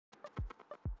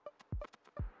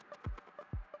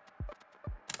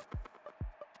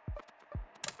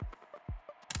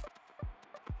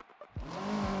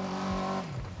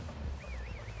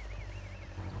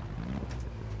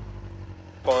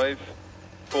5,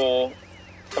 4,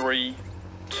 3,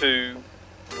 2,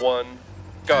 1,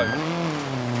 go.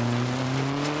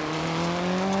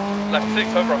 Left 6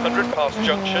 over 100 past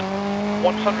junction,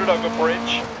 100 over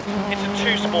bridge, into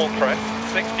 2 small crests,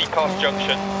 60 past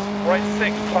junctions, right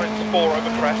 6 times 4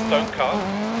 over crest, don't cut,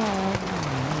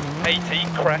 80,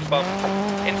 crest bump,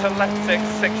 into left 6,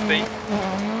 60,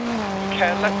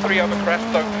 care left 3 over crest,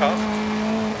 don't cut,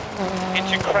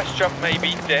 into crest jump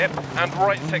maybe, dip, and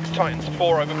right 6 tightens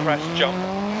 4 over crest, jump,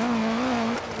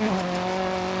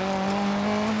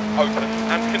 open,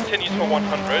 and continues for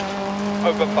 100,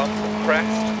 over bump,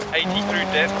 crest, 80 through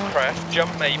dip, crest,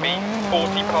 jump maybe,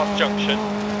 40 past junction,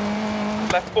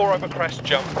 left 4 over crest,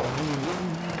 jump,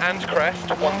 and crest,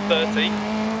 130,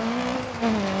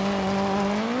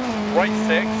 right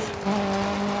 6,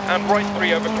 and right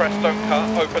 3 over crest, don't cut,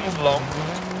 opens long,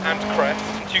 and crest,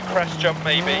 into crest, jump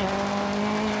maybe,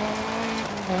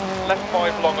 left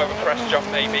 5 long over crest, jump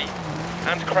maybe,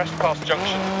 and crest past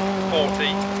junction,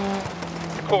 40,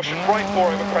 caution, right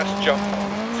 4 over crest, jump,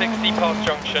 60 past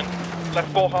junction, left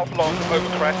 4 half long over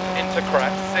crest, into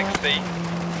crest, 60,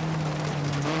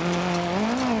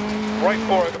 right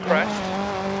 4 over crest,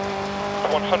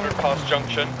 100 past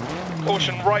junction,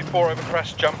 caution, right 4 over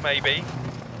crest, jump maybe,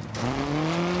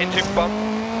 into bump,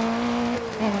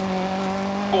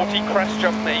 40 crest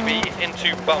jump maybe,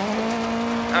 into bump,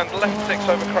 and left 6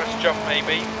 over crest jump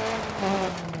maybe,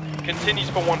 continues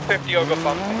for 150 over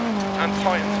bump, and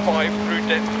tightens 5 through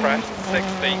dip crest,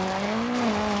 60,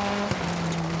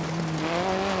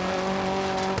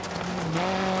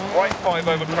 right 5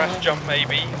 over crest jump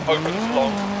maybe, opens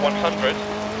long, 100,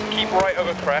 keep right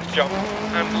over crest jump,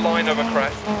 and line over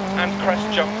crest, and crest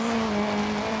jumps,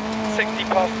 60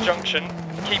 past junction,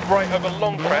 keep right over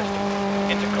long crest,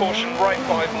 into caution right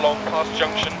 5 long past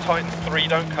junction, tightens 3,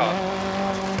 don't cut,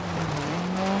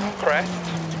 crest,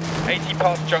 80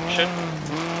 past junction,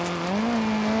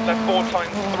 left 4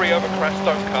 tightens 3 over crest,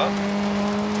 don't cut,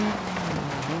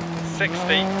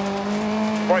 60,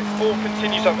 right 4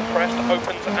 continues over crest,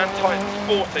 opens and tightens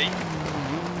 40,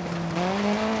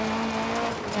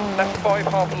 left 5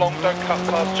 half long, don't cut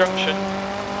past junction,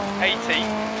 80,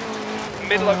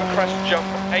 middle over crest jump,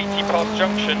 80 past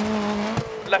junction,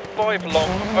 left 5 long,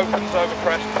 opens over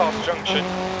crest past junction,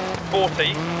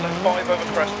 40, left 5 over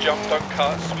crest jump, don't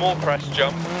cut, small crest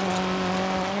jump,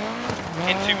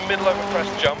 into middle over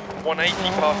crest jump, 180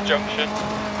 past junction,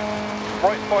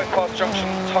 right 5 past junction,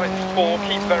 tightens 4,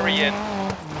 keep very in,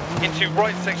 into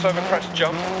right 6 over crest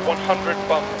jump, 100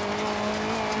 bump,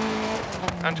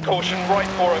 and caution right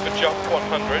 4 over jump,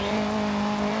 100,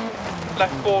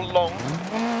 left 4 long,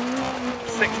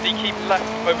 60, keep left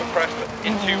over crest,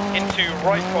 into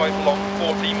right 5 long,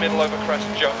 40, middle over crest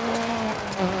jump,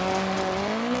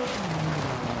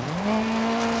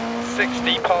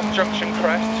 60 past junction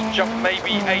crest, jump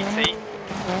maybe 80,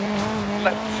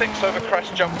 left 6 over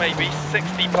crest jump maybe,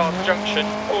 60 past junction,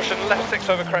 caution left 6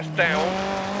 over crest down,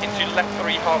 into left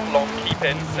 3 half long, keep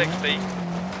in, 60,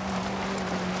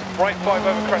 right 5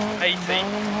 over crest 80,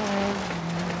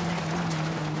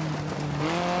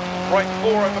 right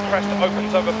 4 over crest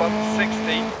opens over bump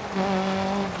 60,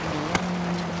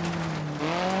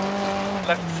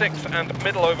 left 6 and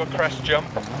middle over crest jump,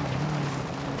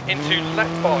 into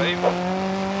left 5,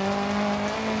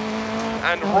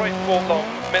 and right 4 long,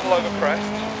 middle over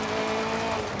crest,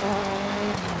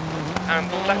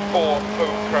 and left 4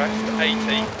 over crest,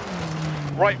 80,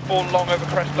 right 4 long over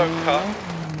crest, don't cut,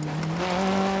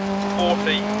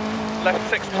 40, left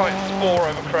 6 tightens 4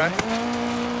 over crest,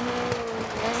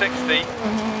 60,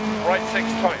 right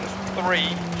 6 tightens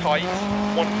 3, tight,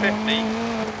 150,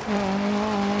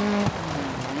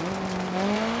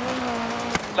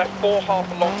 left 4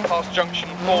 half long past junction,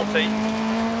 40,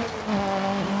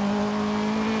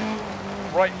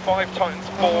 right 5 tightens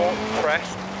 4,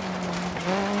 crest,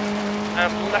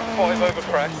 and left 5 over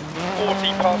crest,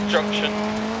 40 past junction,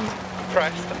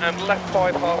 crest, and left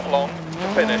 5 half long to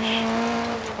finish.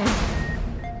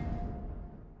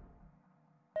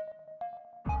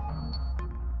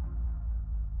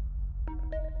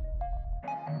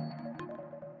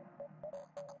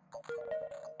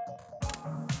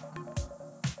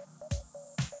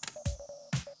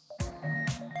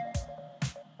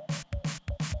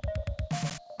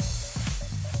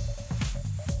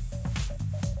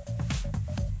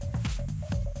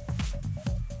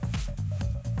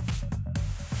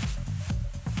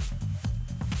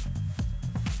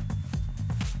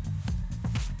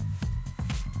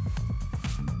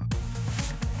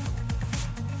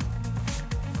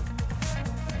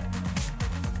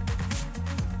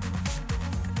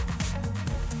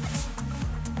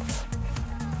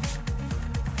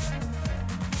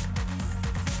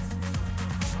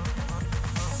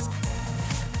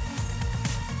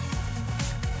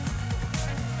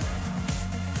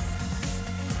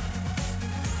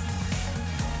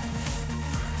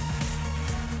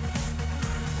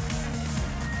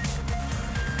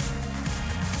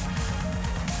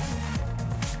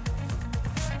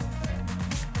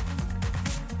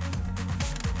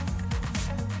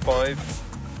 5,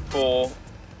 4,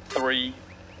 3,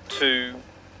 2,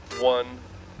 1,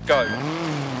 go.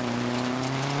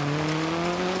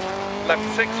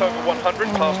 Left 6 over 100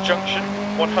 past junction,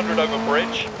 100 over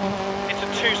bridge, into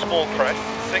 2 small crests,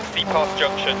 60 past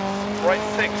junctions, right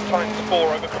 6 times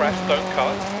 4 over crest, don't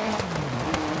cut,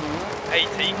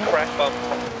 80, crest bump,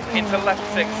 into left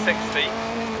 6, 60,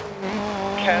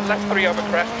 care left 3 over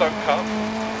crest, don't cut,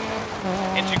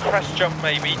 into crest jump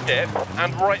maybe, dip,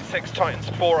 and right 6 tightens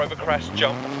 4 over crest,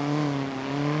 jump.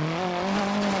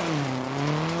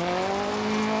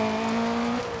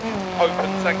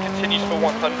 Opens and continues for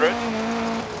 100,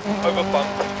 over bump,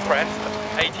 crest,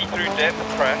 80 through dip,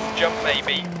 crest, jump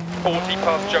maybe, 40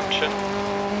 past junction,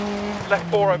 left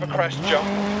 4 over crest, jump,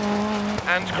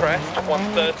 and crest,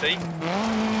 130,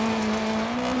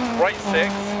 right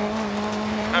 6,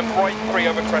 and right 3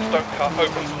 over crest, don't cut,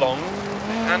 opens long,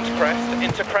 and crest,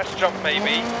 into crest jump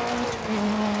maybe,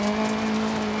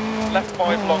 left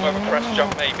 5 long over crest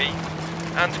jump maybe,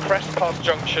 and crest past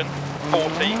junction,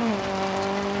 40,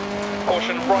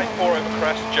 caution right 4 over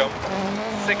crest jump,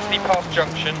 60 past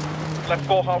junction, left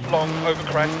 4 half long over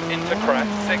crest, into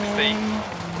crest, 60,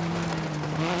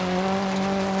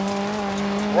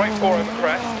 right 4 over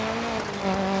crest,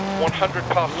 100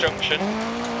 past junction,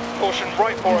 caution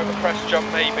right 4 over crest jump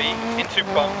maybe, into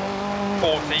bump,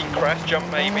 40, crest jump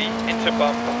maybe, into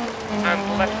bump, and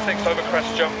left 6 over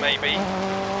crest jump maybe,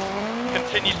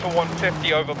 continues for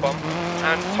 150 over bump,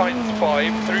 and tightens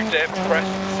 5 through dip, crest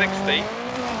 60,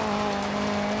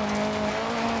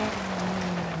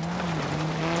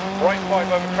 right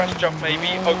 5 over crest jump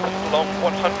maybe, opens long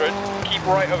 100, keep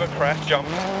right over crest jump,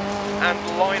 and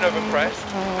line over crest,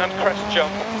 and crest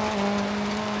jump,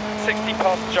 60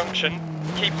 past junction,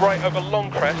 keep right over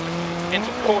long crest, into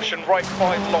caution right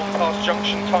 5 long past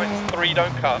junction, tightens 3,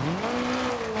 don't cut,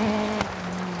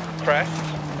 crest,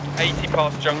 80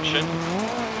 past junction,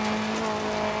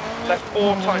 left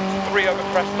 4 tightens 3 over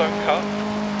crest, don't cut,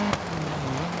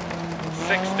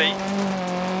 60,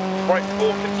 right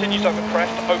 4 continues over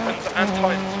crest, opens and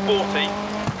tightens 40,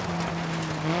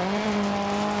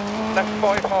 left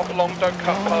 5 half long, don't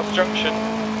cut past junction,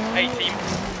 80,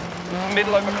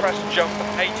 middle over crest jump,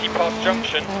 80 past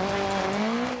junction,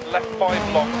 left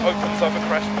 5 long, opens over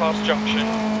crest past junction,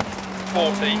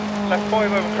 40, left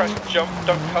 5 over crest jump,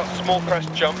 don't cut, small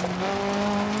crest jump,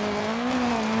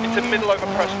 into middle over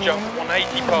crest jump,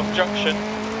 180 past junction,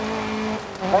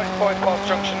 right 5 past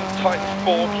junction, tightens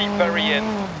 4, keep very in,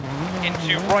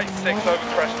 into right 6 over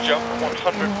crest jump,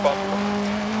 100 bump,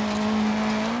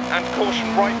 and caution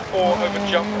right 4 over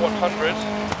jump, 100,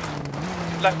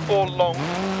 left 4 long,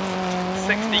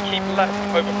 60, keep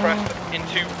left over crest,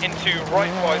 into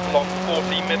right 5 long,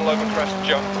 40, middle over crest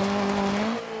jump,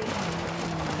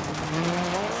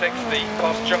 60,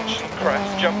 past junction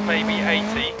crest, jump maybe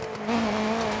 80,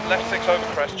 left 6 over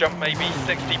crest, jump maybe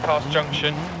 60 past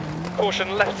junction,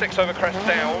 caution left 6 over crest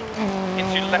down,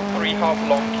 into left 3 half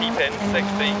long, keep in,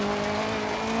 60,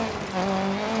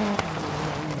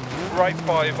 right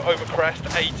 5 over crest,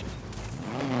 80,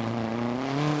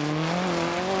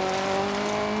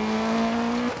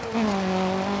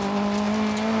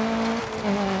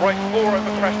 right 4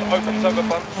 over crest, opens over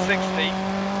bump, 60,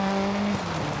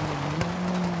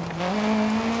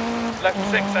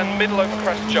 left 6 and middle over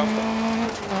crest jump,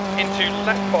 into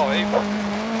left 5,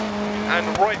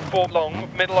 and right 4 long,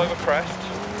 middle over crest,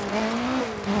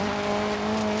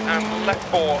 and left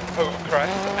 4 over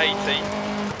crest, 80,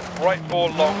 right 4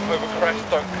 long over crest,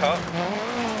 don't cut,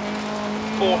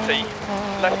 40,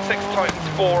 left 6 tightens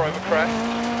 4 over crest,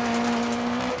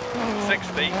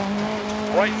 60,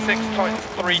 right 6 tightens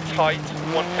 3 tight,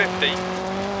 150,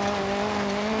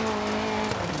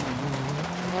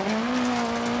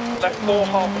 left 4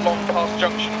 half long past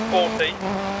junction, 40,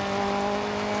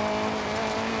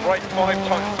 right 5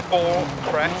 tightens 4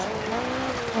 crest,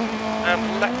 and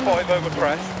left 5 over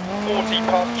crest, 40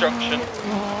 past junction,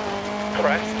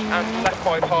 crest, and left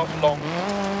 5 half long,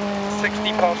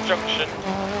 60 past junction,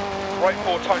 right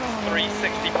 4 tightens 3,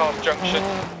 60 past junction,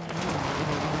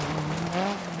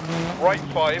 right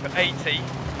 5, 80,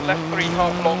 left 3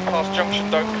 half long past junction,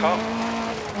 don't cut,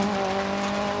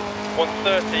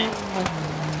 130,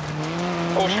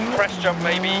 caution crest jump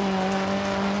maybe,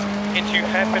 into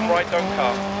hairpin right, don't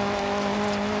cut,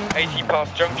 80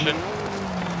 past junction,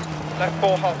 left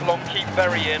 4 half long, keep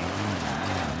very in,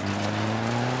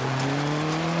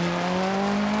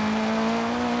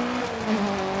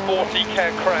 40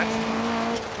 care crest,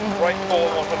 right 4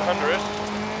 100,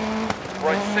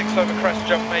 right 6 over crest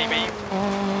jump maybe,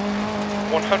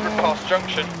 100 past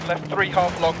junction, left 3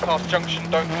 half long past junction,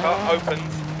 don't cut, opens,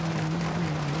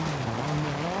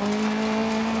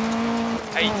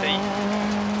 80.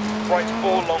 Right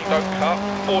 4 long, don't cut.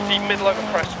 40, middle over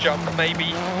crest jump,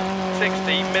 maybe.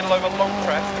 60, middle over long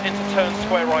crest, into turn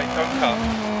square right, don't cut.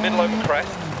 Middle over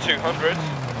crest, 200.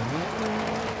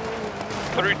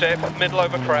 Through dip, middle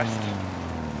over crest.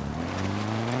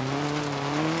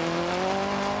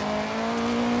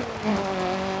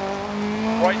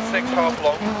 Right 6 half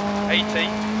long, 80.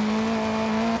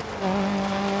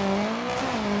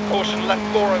 Caution left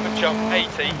 4 over jump,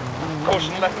 80.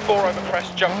 Caution left 4 over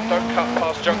crest jump, don't cut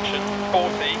past junction,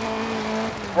 40.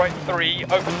 Right 3,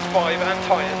 opens 5 and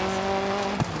tightens.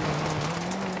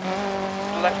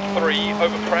 Left 3,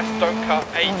 over crest, don't cut,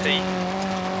 80.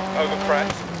 Over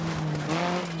crest.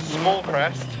 Small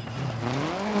crest.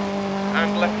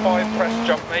 And left 5, crest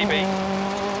jump maybe.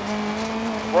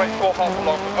 Right 4 half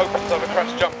long, opens over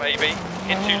crest jump maybe.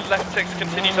 Into left 6,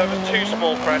 continues over 2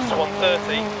 small crests,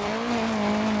 130.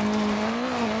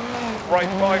 Right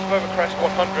 5 over crest,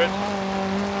 100.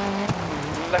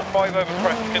 Left 5 over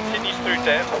crest, continues through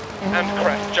dip. And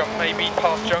crest jump maybe,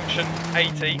 past junction,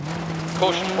 80.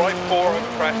 Caution right 4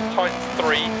 over crest, tightens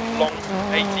 3, long,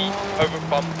 80, over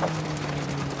bump.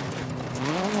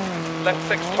 Left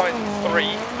 6 tightens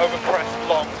 3, over crest,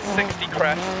 long, 60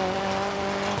 crest.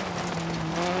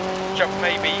 Jump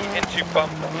maybe, into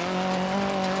bump.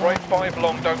 Right 5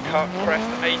 long, don't cut, crest,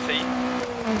 80.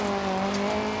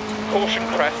 Caution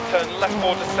crest, turn left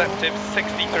 4 deceptive,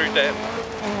 60 through dip.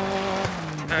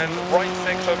 And right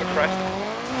 6 over crest,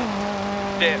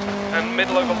 dip, and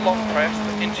middle over long crest,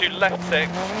 into left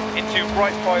 6, into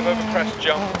right 5 over crest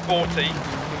jump, 40,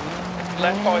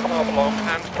 left 5 half long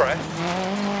and crest,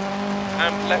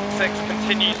 and left 6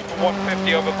 continues for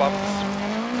 150 over bumps,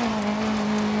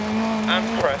 and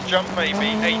crest, jump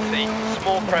maybe, 80,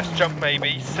 small crest jump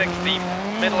maybe, 60,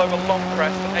 middle over long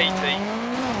crest, 80,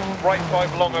 right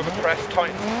 5 long over crest,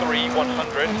 tightens 3,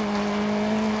 100,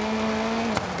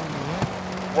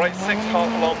 right 6 half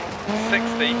long,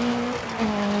 60,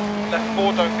 left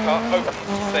 4 don't cut, opens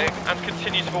 6 and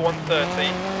continues for 130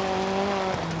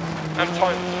 and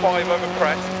tightens 5 over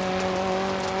crest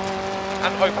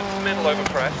and opens middle over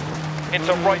crest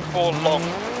into right 4 long,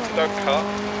 don't cut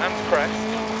and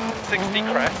crest, 60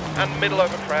 crest and middle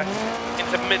over crest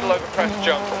into middle over crest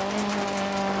jump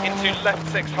into left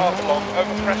 6 half long,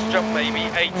 over crest jump maybe,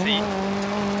 80.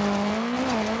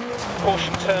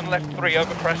 Caution turn left 3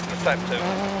 over crest deceptive.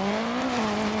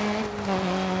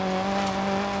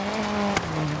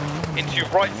 Into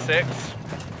right 6,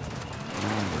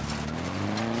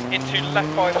 into left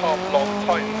 5 half long,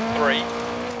 tightens 3,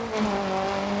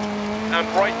 and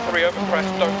right 3 over crest,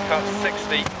 don't cut,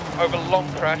 60, over long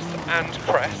crest, and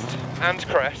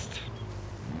crest,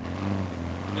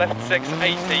 left 6,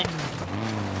 80,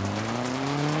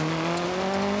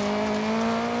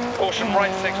 caution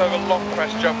right 6 over long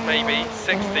crest, jump maybe,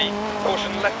 60,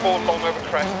 caution left 4 long over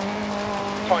crest,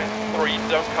 tightens 3,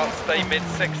 don't cut, stay mid,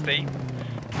 60,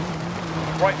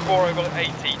 right 4 over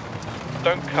 80,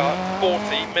 don't cut,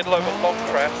 40, middle over long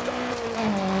crest,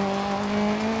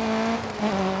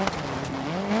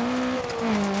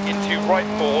 into right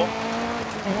 4,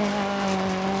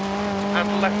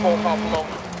 and left 4 half long,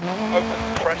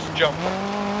 opens crest jump,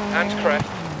 and crest,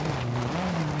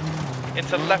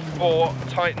 into left 4,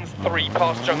 tightens 3,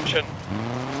 past junction,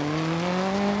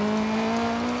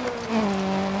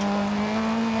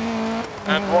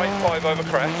 and right 5 over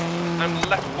crest, and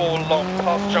left 4 long,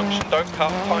 past junction, don't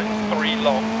cut, tightens 3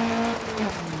 long.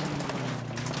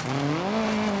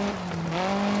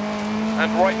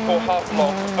 And right 4 half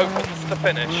long, opens to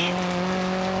finish.